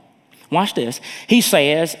one? Watch this. He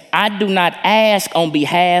says, I do not ask on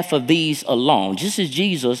behalf of these alone. Just as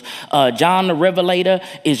Jesus, John the Revelator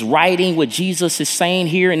is writing what Jesus is saying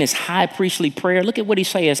here in his high priestly prayer. Look at what he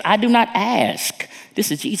says. I do not ask. This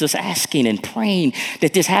is Jesus asking and praying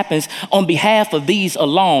that this happens on behalf of these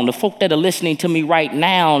alone, the folk that are listening to me right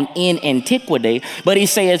now in antiquity. But he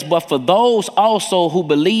says, but for those also who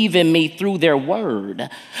believe in me through their word.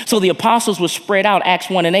 So the apostles were spread out, Acts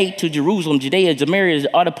 1 and 8, to Jerusalem, Judea, Samaria,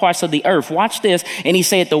 other parts of the earth. Watch this. And he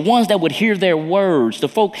said, the ones that would hear their words, the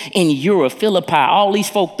folk in Europe, Philippi, all these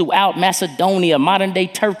folk throughout Macedonia, modern day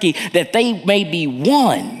Turkey, that they may be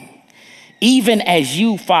one. Even as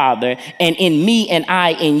you, Father, and in me and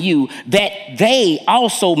I in you, that they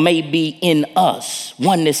also may be in us.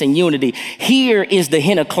 Oneness and unity. Here is the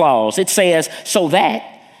hina clause. It says, so that,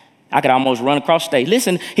 I could almost run across stage.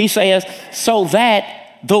 Listen, he says, so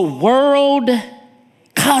that the world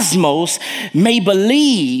cosmos may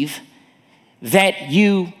believe that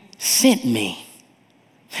you sent me.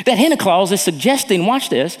 That hina clause is suggesting, watch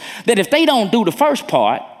this, that if they don't do the first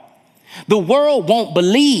part, the world won't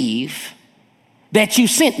believe that you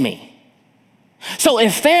sent me. So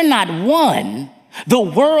if they're not one, the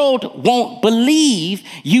world won't believe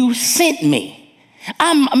you sent me.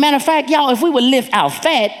 Matter of fact, y'all, if we would live out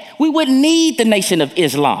that, we wouldn't need the Nation of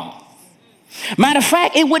Islam. Matter of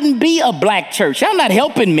fact, it wouldn't be a black church. Y'all not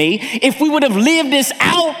helping me if we would have lived this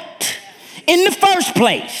out in the first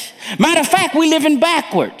place. Matter of fact, we living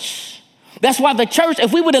backwards. That's why the church,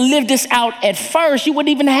 if we would have lived this out at first, you wouldn't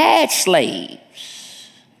even have had slaves.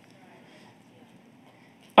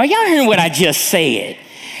 Are y'all hearing what I just said?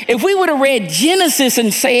 If we would have read Genesis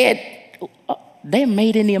and said, they're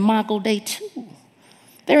made in the imago Dei too.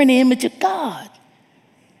 They're in the image of God.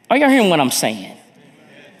 Are y'all hearing what I'm saying?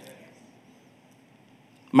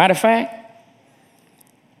 Matter of fact,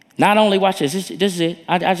 not only, watch this, this is it.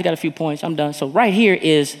 I just got a few points, I'm done. So right here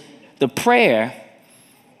is the prayer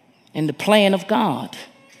and the plan of God,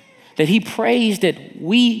 that he prays that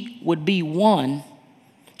we would be one,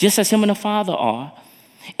 just as him and the Father are,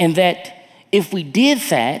 and that if we did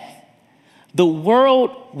that, the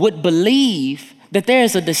world would believe that there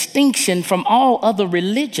is a distinction from all other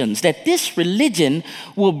religions, that this religion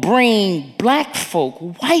will bring black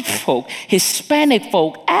folk, white folk, Hispanic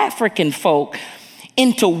folk, African folk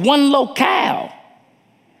into one locale,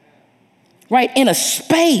 right, in a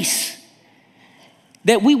space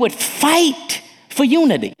that we would fight for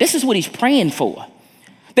unity. This is what he's praying for.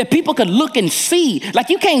 That people could look and see, like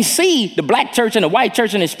you can't see the black church and the white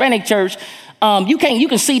church and the Hispanic church. You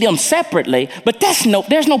can see them separately, but there's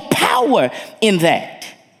no power in that.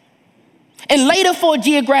 And later, for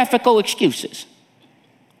geographical excuses,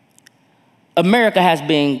 America has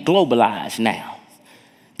been globalized now.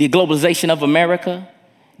 The globalization of America,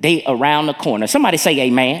 they around the corner. Somebody say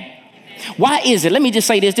amen. Why is it, let me just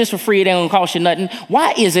say this for free, it ain't gonna cost you nothing.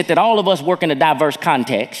 Why is it that all of us work in a diverse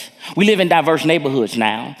context? We live in diverse neighborhoods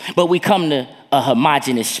now, but we come to a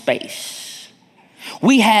homogenous space.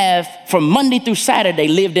 We have, from Monday through Saturday,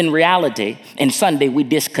 lived in reality, and Sunday we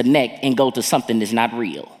disconnect and go to something that's not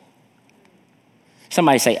real.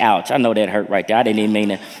 Somebody say, ouch. I know that hurt right there. I didn't even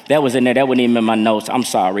mean it. That was in there. That wasn't even in my notes. I'm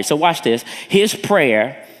sorry. So watch this. His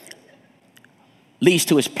prayer leads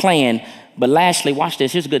to his plan. But lastly, watch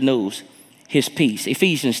this. Here's good news. His peace.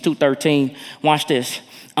 Ephesians 2:13. Watch this.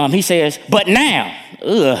 He says, but now.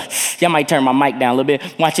 Y'all might turn my mic down a little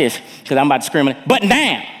bit. Watch this, because I'm about to scream it. But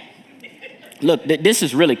now. Look, this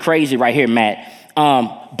is really crazy right here, Matt.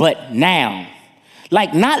 But now.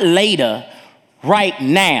 Like not later, right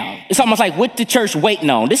now. It's almost like what the church waiting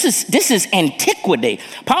on. This is antiquity.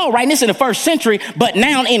 Paul writing this in the first century, but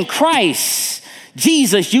now in Christ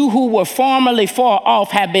Jesus, you who were formerly far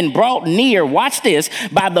off have been brought near, watch this,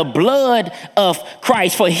 by the blood of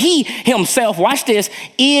Christ. For he himself, watch this,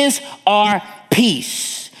 is our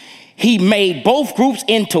peace. He made both groups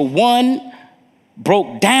into one,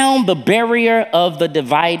 broke down the barrier of the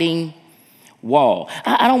dividing wall.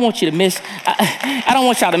 I don't want you to miss, I don't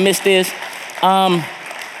want y'all to miss this.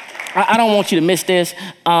 I don't want you to miss this.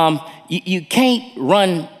 You can't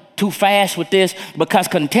run too fast with this, because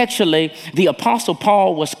contextually, the Apostle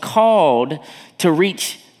Paul was called to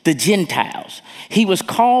reach the Gentiles. He was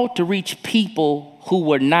called to reach people who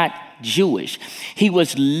were not Jewish. He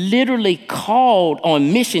was literally called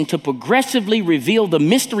on mission to progressively reveal the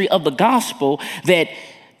mystery of the gospel, that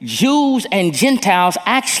Jews and Gentiles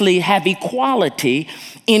actually have equality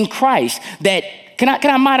in Christ. That, can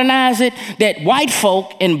I modernize it? That white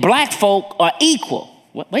folk and black folk are equal.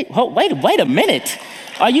 Wait a minute.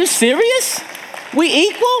 Are you serious? We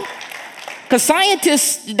equal? Because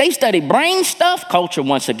scientists, they study brain stuff, culture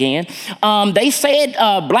once again. They said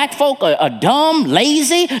black folk are dumb,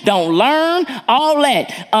 lazy, don't learn, all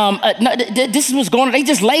that. No, this is what's going on. They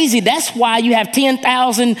just lazy. That's why you have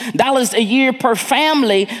 $10,000 a year per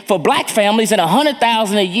family for black families and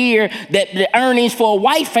 $100,000 a year that the earnings for a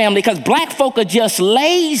white family, because black folk are just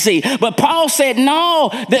lazy. But Paul said, no,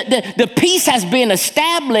 the peace has been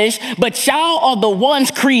established, but y'all are the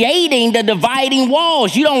ones creating the dividing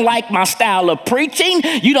walls. You don't like my style of preaching.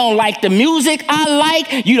 You don't like the music I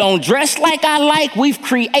like. You don't dress like I like. We've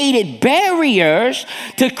created barriers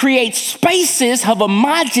to create spaces of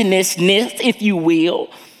homogeneousness, if you will.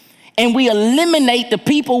 And we eliminate the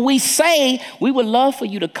people we say we would love for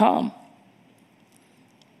you to come.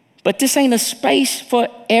 But this ain't a space for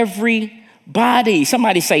everybody.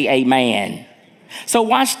 Somebody say amen. So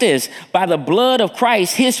watch this. By the blood of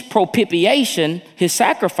Christ, his propitiation, his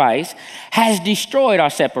sacrifice, has destroyed our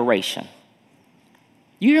separation.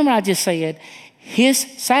 You hear what I just said? His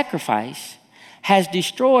sacrifice has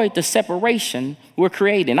destroyed the separation we're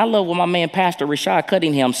creating. I love what my man, Pastor Rashad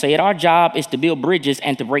Cunningham, said. Our job is to build bridges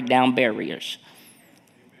and to break down barriers.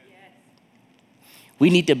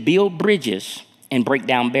 We need to build bridges and break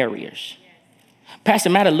down barriers.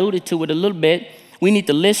 Pastor Matt alluded to it a little bit. We need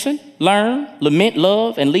to listen, learn, lament,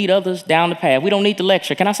 love, and lead others down the path. We don't need to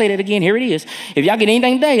lecture. Can I say that again? Here it is. If y'all get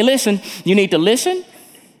anything today, listen. You need to listen.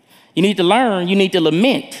 You need to learn. You need to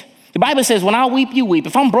lament. The Bible says, when I weep, you weep.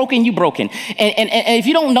 If I'm broken, you broken. And if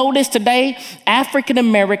you don't know this today,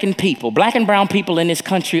 African-American people, black and brown people in this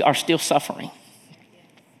country are still suffering.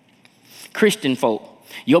 Christian folk,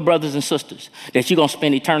 your brothers and sisters that you're going to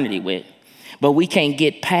spend eternity with, but we can't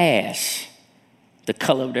get past the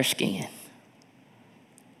color of their skin.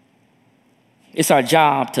 It's our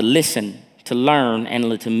job to listen, to learn,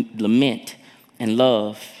 and to lament and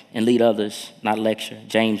love and lead others, not lecture.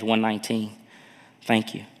 James 1:19.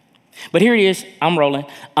 Thank you. But here it is. I'm rolling.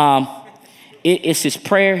 It's his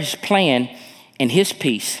prayer, his plan, and his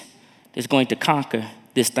peace that's going to conquer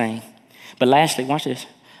this thing. But lastly, watch this.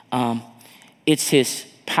 It's his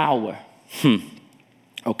power.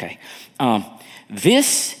 Okay.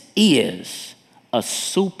 This is a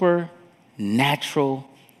supernatural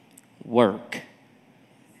work.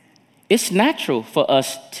 It's natural for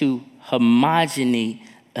us to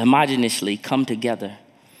homogeneously come together.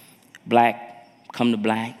 Black come to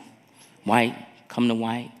black, white come to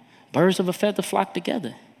white. Birds of a feather flock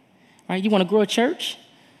together, right? You want to grow a church?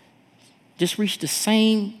 Just reach the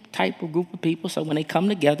same type of group of people, so when they come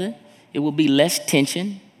together, it will be less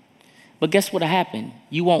tension. But guess what'll happen?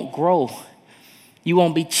 You won't grow. You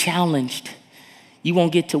won't be challenged. You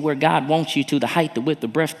won't get to where God wants you to, the height, the width, the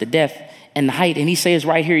breadth, the depth, and the height. And he says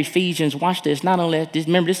right here, Ephesians, watch this. Not only this,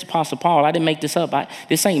 remember, this is Apostle Paul. I didn't make this up.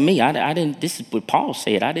 This ain't me. I didn't. This is what Paul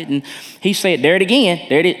said. He said, there it again.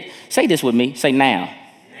 There it is. Say this with me. Say now.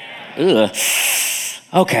 Ugh.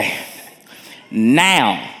 Okay.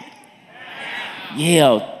 Now.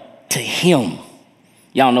 Yeah, to him.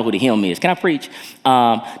 Y'all know who the him is. Can I preach?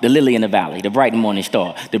 The lily in the valley, the bright and morning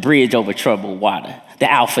star, the bridge over troubled water,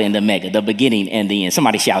 the Alpha and the Omega, the beginning and the end.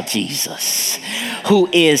 Somebody shout Jesus, who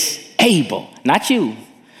is able, not you,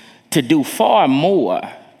 to do far more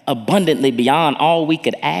abundantly beyond all we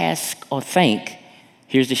could ask or think.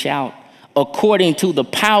 Here's the shout. According to the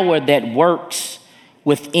power that works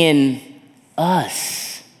within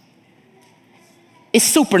us. It's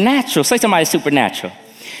supernatural. Say somebody supernatural.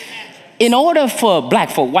 In order for black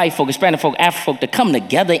folk, white folk, Hispanic folk, African folk to come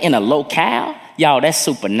together in a locale, y'all, that's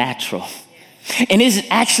supernatural. And it's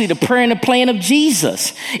actually the prayer and the plan of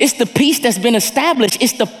Jesus. It's the peace that's been established.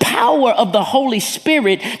 It's the power of the Holy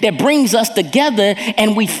Spirit that brings us together,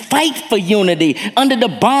 and we fight for unity under the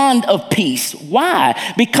bond of peace. Why?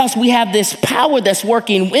 Because we have this power that's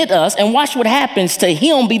working with us. And watch what happens. To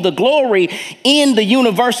him be the glory in the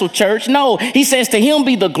universal church. No, he says to him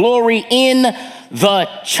be the glory in the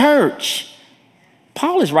church.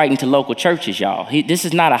 Paul is writing to local churches, y'all. This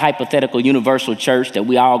is not a hypothetical universal church that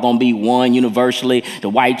we all gonna be one universally. The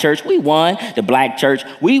white church, we won. The black church,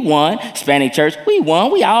 we won. Hispanic church, we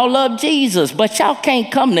won. We all love Jesus, but y'all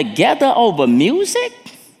can't come together over music?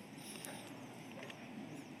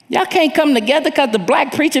 Y'all can't come together because the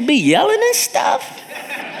black preacher be yelling and stuff?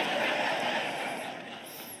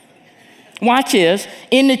 Watch this.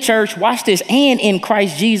 In the church, watch this, and in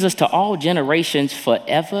Christ Jesus to all generations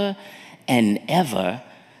forever and ever.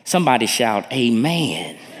 Somebody shout,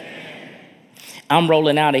 amen. I'm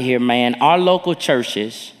rolling out of here, man. Our local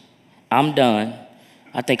churches, I'm done.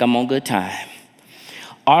 I think I'm on good time.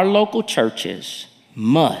 Our local churches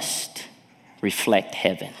must reflect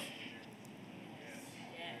heaven.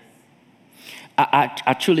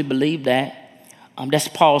 I truly believe that. That's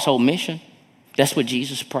Paul's whole mission. That's what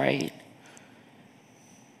Jesus prayed.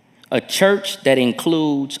 A church that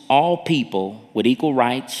includes all people with equal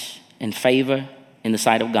rights and favor in the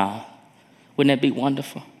sight of God. Wouldn't that be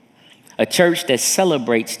wonderful? A church that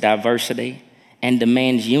celebrates diversity and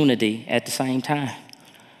demands unity at the same time.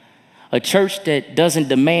 A church that doesn't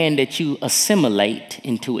demand that you assimilate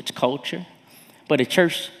into its culture, but a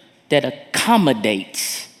church that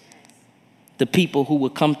accommodates the people who will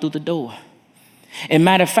come through the door. And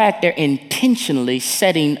matter of fact, they're intentionally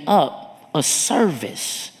setting up a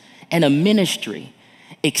service and a ministry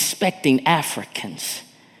expecting Africans,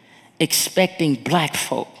 expecting black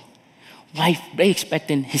folk, they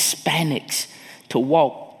expecting Hispanics to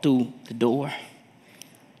walk through the door.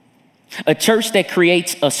 A church that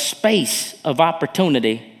creates a space of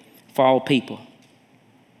opportunity for all people.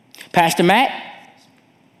 Pastor Matt,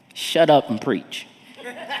 shut up and preach.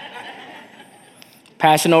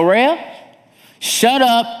 Pastor Norrell, shut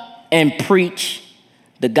up and preach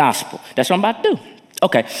the gospel. That's what I'm about to do.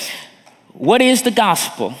 Okay, what is the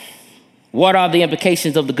gospel? What are the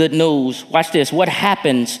implications of the good news? Watch this. What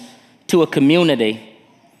happens to a community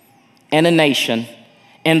and a nation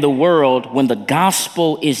and the world when the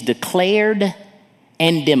gospel is declared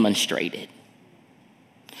and demonstrated?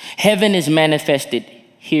 Heaven is manifested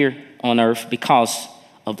here on earth because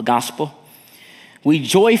of the gospel. We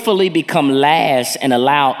joyfully become last and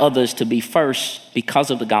allow others to be first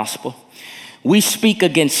because of the gospel. We speak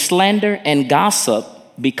against slander and gossip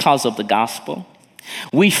because of the gospel.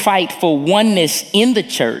 We fight for oneness in the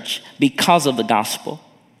church because of the gospel.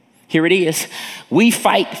 Here it is. We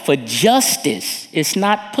fight for justice. It's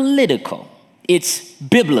not political. It's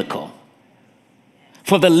biblical.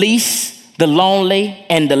 For the least, the lonely,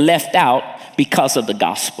 and the left out because of the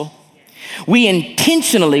gospel. We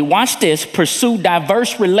intentionally, watch this, pursue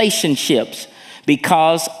diverse relationships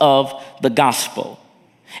because of the gospel.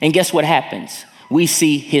 And guess what happens? We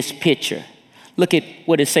see his picture. Look at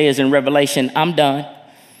what it says in Revelation. I'm done.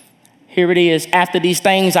 Here it is. After these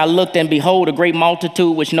things I looked, and behold, a great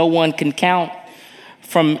multitude which no one can count,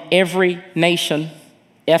 from every nation,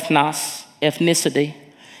 ethnos, ethnicity,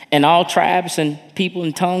 and all tribes and people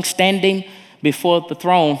and tongues, standing before the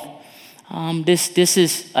throne. This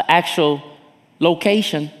is an actual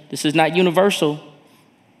location. This is not universal.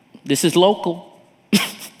 This is local.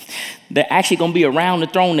 They're actually going to be around the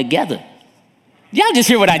throne together. Y'all just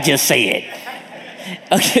hear what I just said.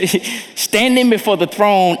 Okay. Standing before the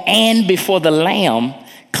throne and before the Lamb,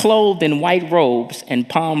 clothed in white robes and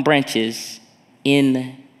palm branches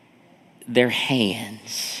in their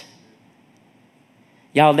hands.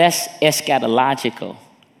 Y'all, that's eschatological.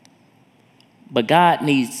 But God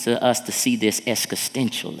needs us to see this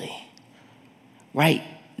existentially. Right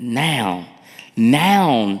now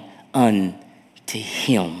unto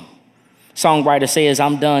him. Songwriter says,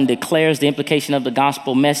 I'm done, declares the implication of the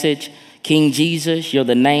gospel message. King Jesus, you're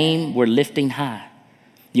the name we're lifting high.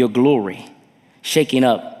 Your glory, shaking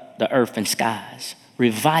up the earth and skies.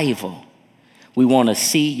 Revival. We want to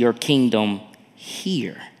see your kingdom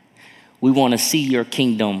here. We want to see your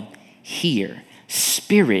kingdom here.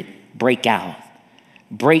 Spirit, break out.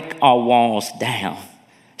 Break our walls down.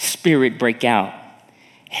 Spirit, break out.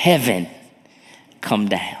 Heaven, come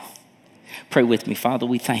down. Pray with me. Father,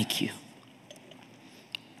 we thank you.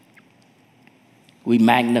 We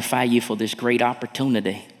magnify you for this great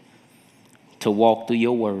opportunity to walk through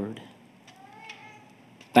your word.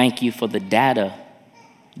 Thank you for the data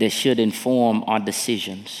that should inform our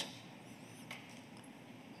decisions.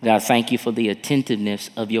 God, thank you for the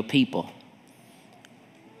attentiveness of your people.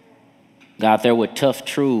 God, there were tough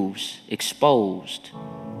truths exposed.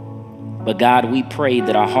 But God, we pray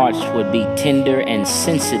that our hearts would be tender and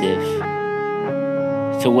sensitive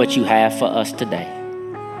to what you have for us today.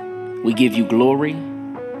 We give you glory.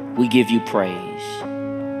 We give you praise.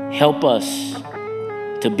 Help us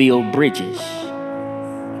to build bridges,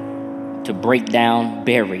 to break down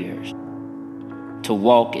barriers, to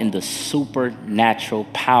walk in the supernatural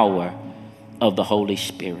power of the Holy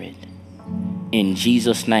Spirit. In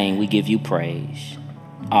Jesus' name, we give you praise.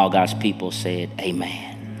 All God's people said, amen.